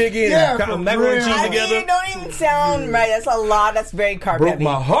potato chicken Yeah, and for macaroni and real. cheese I together. mean, don't even sound right. That's a lot. That's very carb Broke heavy.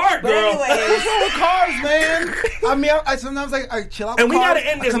 my heart, But girl. anyways, With carbs, man. I mean, I sometimes I chill out. And with we carbs. gotta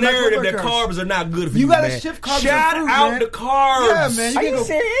end I this come back narrative with that carbs. carbs are not good for You you, gotta man. shift carbs to Shout fruit, out man. the carbs. Yeah, man. are you can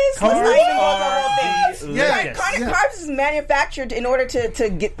serious? Carbs. Let's not even go the whole thing. Yeah. Carbs is manufactured in order to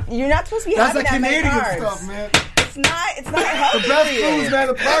get. You're not supposed to be That's having like that many Canadian carbs. stuff, man. It's not healthy. The best for you. foods, man.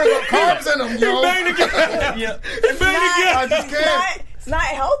 The product got carbs in them, yo. I just can't. It's not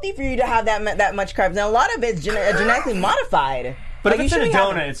healthy for you to have that much carbs. Now a lot of it's genetically modified. But Like, if it's you in a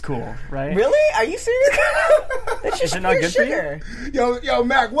shouldn't have- donut, it's cool, right? Really? Are you serious? That's just Is it not pure good for you? sugar. Yo,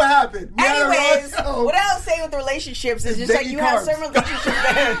 Mac, what happened? We had a Anyways, raw show. what I was saying with relationships is just They like eat you have carbs. certain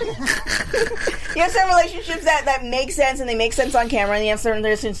relationships you have certain relationships that make sense and they make sense on camera, and you have certain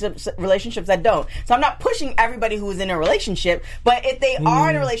relationships that don't. So I'm not pushing everybody who is in a relationship, but if they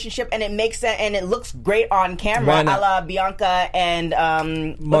are in a relationship and it makes sense and it looks great on camera, Why a not? la Bianca and what's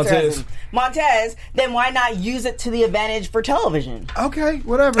her Montez. husband? Montez, then why not use it to the advantage for television? decision. Okay,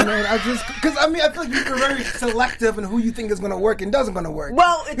 whatever, man. I feel like you're very selective in who you think is going to work and doesn't going to work.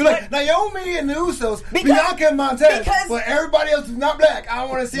 Well, it's you're like Naomi and the Usos, Bianca and Montez, but everybody else is not black. I don't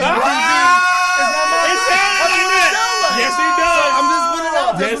want to see. Yes, he does. So I'm just putting it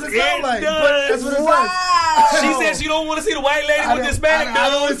out. That's what it sounds like. That's what it sounds. She said she don't want to see the white lady with Hispanic. I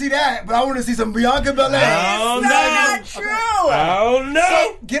don't want to see that, but I want to see some Bianca Belair. It's not true. Oh no!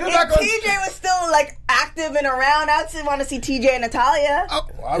 So get it back on. TJ was still like active and around, I'd still want to see TJ and Natalia.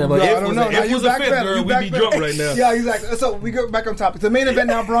 I don't know. If it was a fifth girl, we'd be drunk right now. Yeah, exactly. So we go back on topic. The main event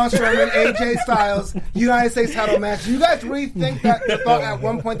now: Braun Strowman, AJ Styles, United States title match. Do you guys really think that you thought at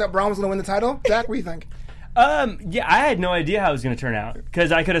one point that Braun was going to win the title? Zach, what do you think? Yeah, I had no idea how it was going to turn out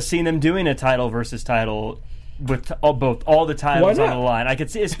because I could have seen them doing a title versus title with all the titles on the line. I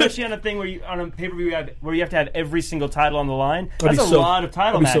could see, especially on a thing where on a pay-per-view where you have to have every single title on the line. That's a lot of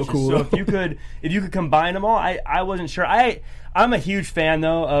title matches. So, cool. So if you could combine them all, I wasn't sure. I'm a huge fan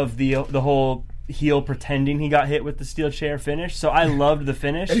though of the whole heel pretending he got hit with the steel chair finish. So I loved the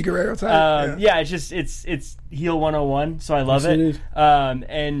finish. Eddie Guerrero type. Yeah, it's heel 101. So I love it.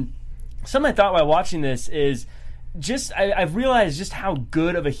 And something I thought while watching this is just I've realized just how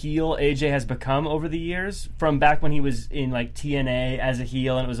good of a heel AJ has become over the years, from back when he was in like TNA as a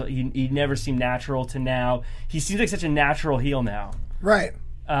heel, and it was he never seemed natural to now. He seems like such a natural heel now. Right.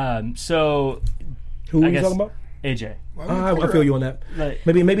 So who are you talking about? AJ. I feel you on that. Right.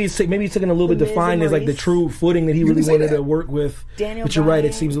 Maybe it's taking a little bit to find is like the true footing that he really wanted to work with. Daniel but you're right, it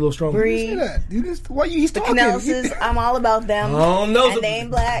Bryan, seems a little stronger. He's talking. Canellis, I'm all about them. Oh no, and they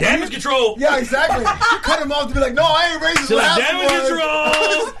ain't black. Damage control. Yeah, exactly. You cut him off to be like, no, I ain't racist. Like, damage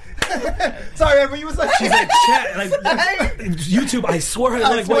control. Sorry, Evan, you was like, she's like, chat, like YouTube. I swear,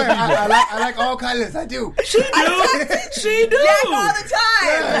 I swear, I like all colors. I do. She do. Jack all the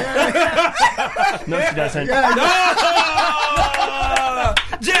time. Yeah. No, she doesn't. Yeah. No,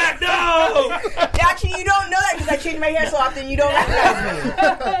 Jack, no. Actually, you don't know that because I change my hair so often. You don't recognize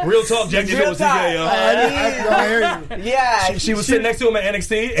me. Real talk, Jack didn't know what TK, yo. I hear you. Yeah. She was sitting next to him at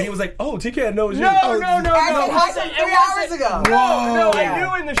NXT, and he was like, "Oh, TK knows you." No. It 3 hours ago. No, I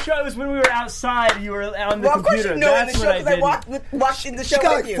knew in the shows when we were outside, you were on the computer. Of course you know in the show because I watched in the show. She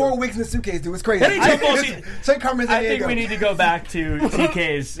got with you. 4 weeks in the suitcase, dude. It's crazy. I think we need to go back to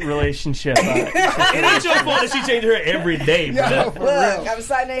TK's relationship. It ain't your fault that she changed her every day. Look, I'm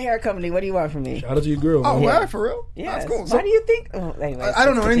signing a hair company. What do you want from me? Shout out to your girl. Oh, wow, for real? Yeah. That's cool. Why do you think? Anyways, I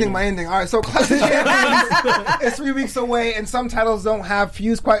don't know anything about anything. All right, so Clash of Champions is 3 weeks away, and some titles don't have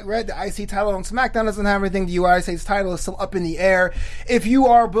fuse quite red. The IC title on SmackDown doesn't have anything. The United States title is still up in the air. If you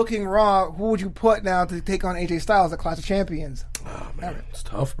are booking Raw, who would you put now to take on AJ Styles at Clash of Champions? Oh, man, it's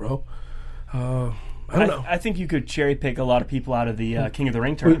tough, bro. I don't know. I think you could cherry pick a lot of people out of the King of the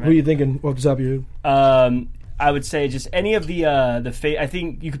Ring tournament. Who are you thinking off the top of your head? I would say just any of the I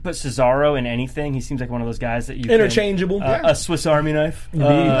think you could put Cesaro in anything. He seems like one of those guys that you interchangeable, a Swiss Army knife.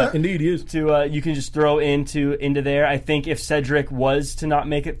 Indeed, he is. You can just throw into there. I think if Cedric was to not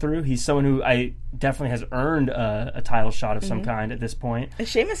make it through, he's someone who I definitely has earned a title shot of some kind at this point. Is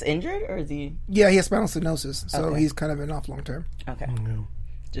Sheamus injured or is he? Yeah, he has spinal stenosis, so he's kind of been off long term. Okay,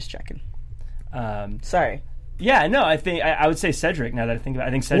 just checking. Sorry. Yeah, no, I think I would say Cedric. Now that I think about it,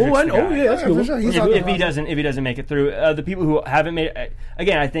 I think Cedric's the guy. That's cool. Sure. If he doesn't make it through, the people who haven't made it,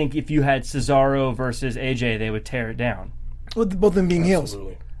 again, I think if you had Cesaro versus AJ, they would tear it down. With both of them being heels.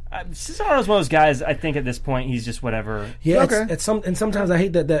 Cesaro's one of those guys. I think at this point he's just whatever. Yeah, and sometimes I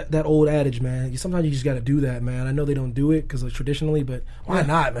hate that old adage, man. Sometimes you just got to do that, man. I know they don't do it because traditionally, but why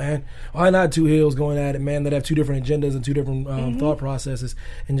not, man? Why not two heels going at it, man? That have two different agendas and two different thought processes,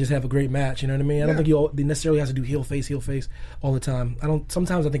 and just have a great match. You know what I mean? I don't think you necessarily have to do heel face all the time.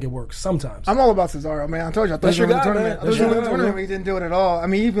 Sometimes I think it works. Sometimes I'm all about Cesaro, man. I told you. I thought you were in the tournament. I thought you were in the tournament. He didn't do it at all. I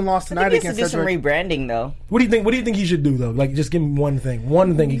mean, he even lost tonight against Cedric. I think he has to do some rebranding, though. What do you think? What do you think he should do, though? Like, just give him one thing.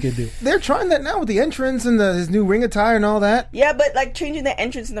 One thing he could do. They're trying that now with the entrance and his new ring attire and all that. Yeah, but like changing the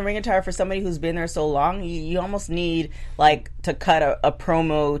entrance and the ring attire for somebody who's been there so long, you almost need like to cut a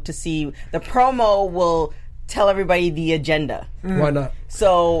promo to see. The promo will tell everybody the agenda. Why not?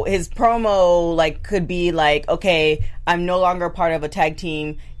 So his promo like could be like, okay, I'm no longer part of a tag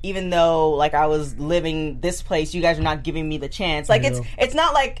team, even though like I was living this place, you guys are not giving me the chance. Like it's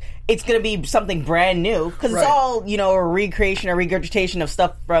not like it's gonna be something brand new because it's all a recreation or regurgitation of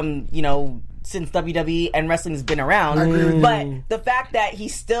stuff from since WWE and wrestling has been around. But the fact that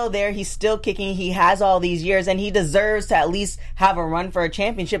he's still there, he's still kicking, he has all these years, and he deserves to at least have a run for a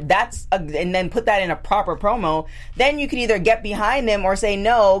championship. And then put that in a proper promo. Then you could either get behind him or say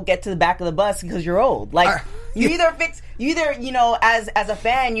no, get to the back of the bus because you're old. Like You either as a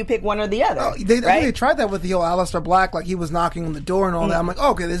fan, you pick one or the other. I think right? they tried that with the old Aleister Black, like he was knocking on the door and all that. I'm like,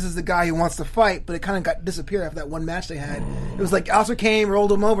 okay, this is the guy who wants to fight, but it kind of disappeared after that one match they had. It was like Aleister came,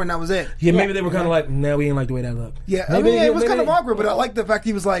 rolled him over, and that was it. Yeah, maybe they were kind of like, no, we didn't like the way that looked. Yeah, maybe, it was kind of awkward, but I like the fact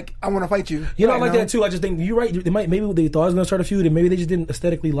he was like, I want to fight you. I like that too. I just think you're right. Maybe they thought it was going to start a feud, and maybe they just didn't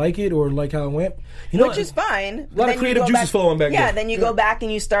aesthetically like it or like how it went. Which is fine. A lot of creative juices flowing back there. Yeah, then you go back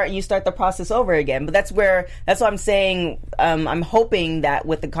and you start the process over again. But that's what I'm saying. I'm hoping that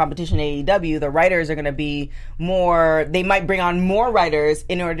with the competition at AEW, the writers are going to be more. They might bring on more writers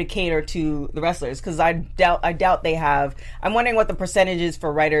in order to cater to the wrestlers, because I doubt they have. I'm wondering what the percentage is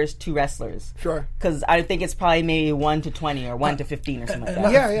for writers to wrestlers. Sure. Because I think it's probably maybe 1 to 20 or 1 to 15 or something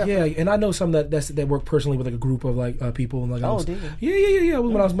like that. Yeah. And I know some that work personally with like a group of like people. And like, do you? Yeah.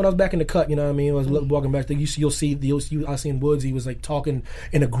 When I was back in the cut, you know what I mean. I was walking back there. I seen Woods. He was like talking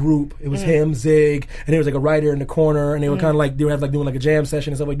in a group. It was him, Zig, and there was like a writer in the corner, and they were kind of like they were like doing like a jam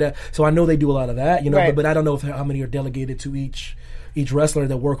session and stuff like that. So I know they do a lot of that, right. but I don't know how many are delegated to each wrestler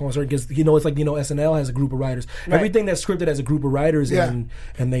that work on certain, because it's like SNL has a group of writers. Right. Everything that's scripted has a group of writers, and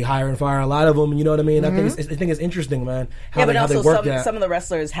they hire and fire a lot of them. You know what I mean? I think it's interesting, man. How but they also work that. some of the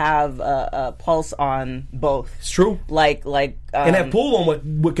wrestlers have a pulse on both. It's true. Like and have pull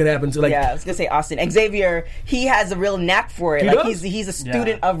on what could happen to like. Yeah, I was gonna say Austin Xavier. He has a real knack for it. He's a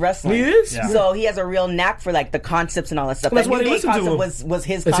student of wrestling. He is. Yeah. So he has a real knack for like the concepts and all that stuff. That's that why New they Day listen to him. concept was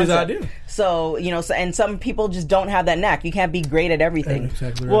his That's concept. his idea. So and some people just don't have that knack. You can't be great at everything.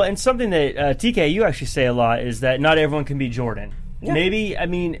 Exactly right. Well, and something that TK, you actually say a lot is that not everyone can be Jordan. Yeah. Maybe, I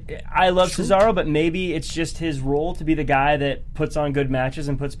love Cesaro, but maybe it's just his role to be the guy that puts on good matches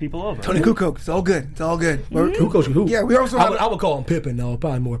and puts people over. Tony Kukoc, it's all good. It's all good. Kukoc, who? Yeah, we also. I would call him Pippin, though.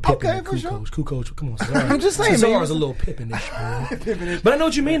 Probably more Pippin. Okay, than for sure. Kukoc, come on, Cesaro. I'm just saying, Cesaro's a little Pippin-ish. But I know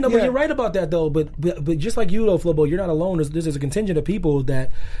what you mean, though. But you're right about that, though. But just like you, though, Flobo, you're not alone. There's a contingent of people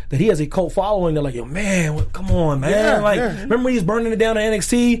that he has a cult following. They're like, yo, man, come on, man. Remember when he was burning it down at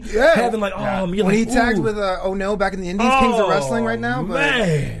NXT? Yeah. Having like, when he tagged with O'Neil back in the Indies, Kings of Wrestling right now. But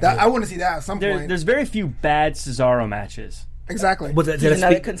man. I want to see that at some point. There's very few bad Cesaro matches. Exactly. He's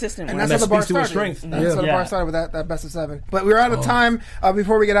another consistent one. And that's how the bar speaks to his started. strength. That's how the bar started with that best of 7. But we're out of time.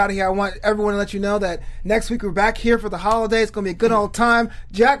 Before we get out of here, I want everyone to let you know that next week we're back here for the holidays. It's going to be a good old time.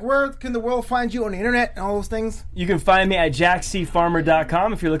 Jack, where can the world find you on the internet and all those things? You can find me at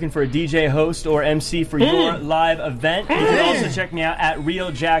jackcfarmer.com if you're looking for a DJ host or MC for your live event. You can also check me out at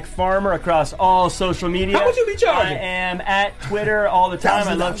Real Jack Farmer across all social media. How much you be charging? I am at Twitter all the time.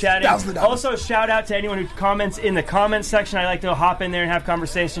 I love chatting. Also, shout out to anyone who comments in the comments section. I like to hop in there and have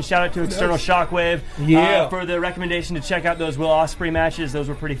conversation. Shout out to External Shockwave for the recommendation to check out those Will Ospreay matches. Those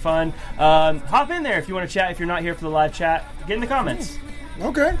were pretty fun. Hop in there if you want to chat. If you're not here for the live chat, get in the comments.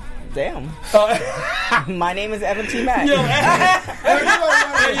 Okay. Damn. My name is Evan T. Mack.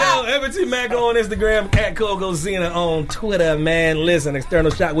 Evan T. Mack on Instagram, at Kogo Zena on Twitter, man. Listen,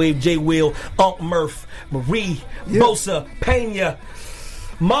 External Shockwave, J. Will, Unc Murph, Marie, Bosa, Pena,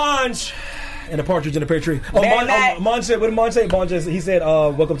 Monge, and a partridge in the pear tree. Monge said, what did Monge say? Monge, he said,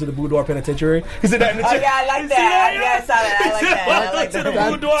 welcome to the Boudoir Penitentiary. He said that in the chat. Yeah, I like that. Yeah, I saw that. I like that. Welcome to the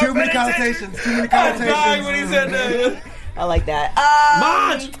Boudoir Too many Penitentiary. connotations. Too many connotations. When he said that. I like that.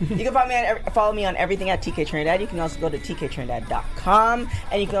 Monge! You can follow me on everything at TK Trinidad. You can also go to tktrinidad.com,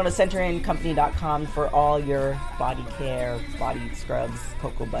 and you can go to centerincompany.com for all your body care, body scrubs,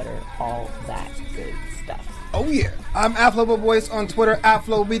 cocoa butter, all that good stuff. Oh, yeah. I'm Aflobo Voice on Twitter,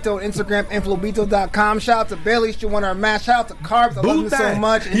 Aflobito on Instagram, Inflobito.com. Shout out to Bailey. She won our match. Shout out to Carbs. I love you so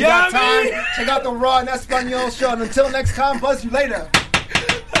much. And you got time, check out the Raw and Espanol show. And until next time, buzz you later.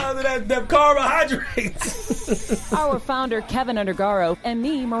 That carbohydrates. Our founder, Kevin Undergaro, and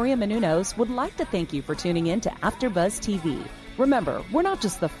me, Maria Menounos, would like to thank you for tuning in to AfterBuzz TV. Remember, we're not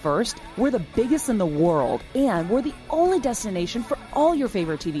just the first, we're the biggest in the world, and we're the only destination for all your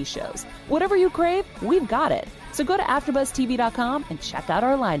favorite TV shows. Whatever you crave, we've got it. So go to AfterBuzzTV.com and check out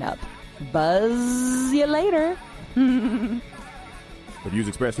our lineup. Buzz you later. The views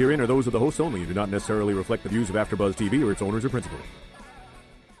expressed herein are those of the hosts only and do not necessarily reflect the views of AfterBuzz TV or its owners or principals.